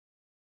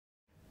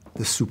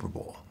the Super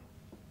Bowl.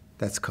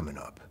 That's coming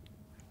up.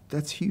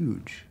 That's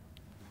huge.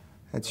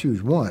 That's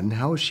huge. One,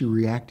 how is she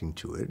reacting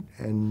to it?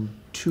 And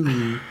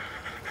two,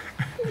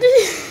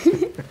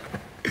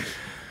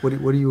 what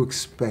do you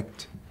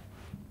expect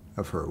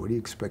of her? What do you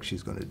expect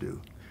she's going to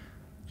do?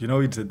 You know,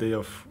 it's the day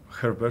of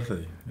her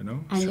birthday, you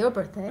know? And your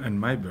birthday. And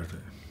my birthday.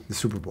 The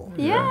Super Bowl.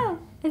 Yeah.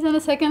 It's on the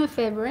 2nd of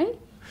February,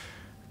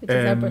 which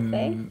is our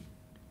birthday.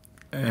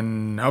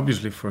 And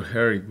obviously for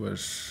her it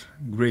was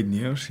great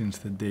news since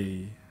the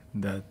day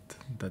that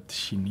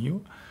she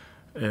knew.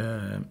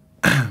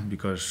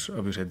 Because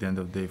obviously at the end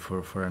of the day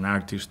for an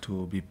artist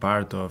to be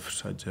part of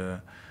such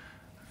an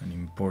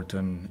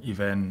important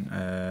event,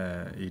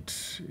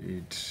 it's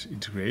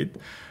great.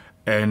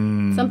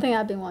 And something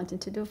I've been wanting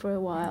to do for a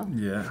while.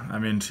 Yeah, I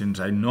mean,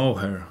 since I know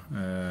her,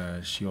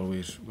 she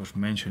always was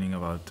mentioning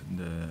about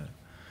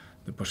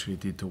the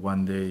possibility to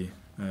one day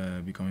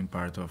becoming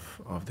part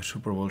of the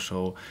Super Bowl.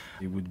 So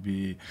it would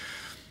be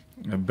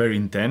very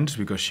intense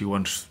because she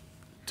wants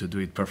to do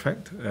it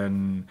perfect,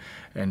 and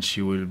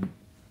she will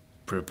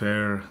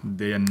prepare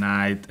day and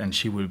night, and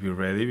she will be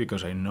ready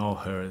because I know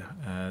her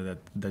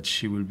that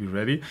she will be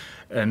ready.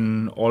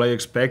 And all I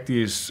expect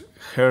is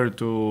her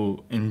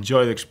to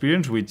enjoy the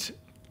experience, which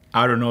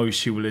I don't know if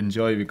she will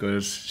enjoy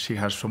because she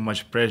has so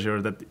much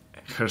pressure that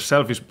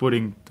herself is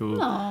putting to...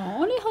 No,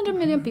 only 100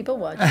 million people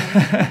watching.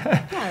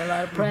 Not a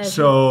lot of pressure.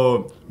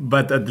 So,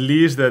 but at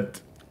least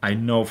that I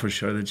know for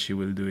sure that she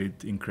will do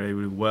it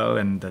incredibly well,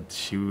 and that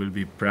she will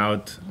be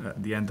proud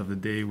at the end of the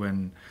day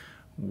when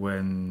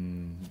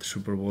the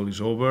Super Bowl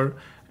is over,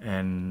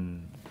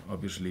 and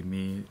obviously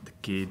me, the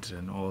kids,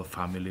 and all the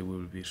family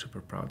will be super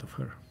proud of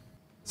her.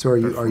 So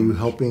are you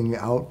helping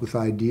out with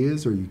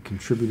ideas? Are you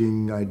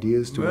contributing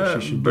ideas to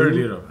what she should very do?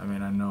 Very little. I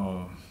mean, I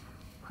know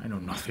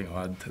nothing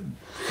about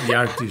the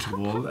artist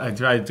world. I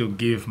try to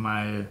give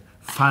my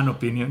fan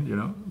opinion, you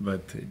know,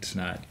 but it's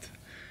not.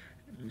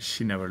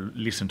 She never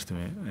listens to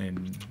me.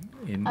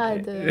 I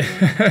do.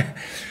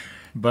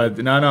 But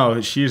no,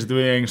 she's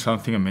doing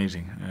something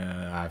amazing.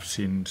 I've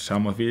seen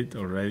some of it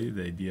already,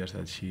 the ideas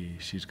that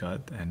she's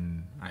got,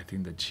 and I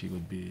think that she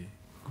would be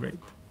great.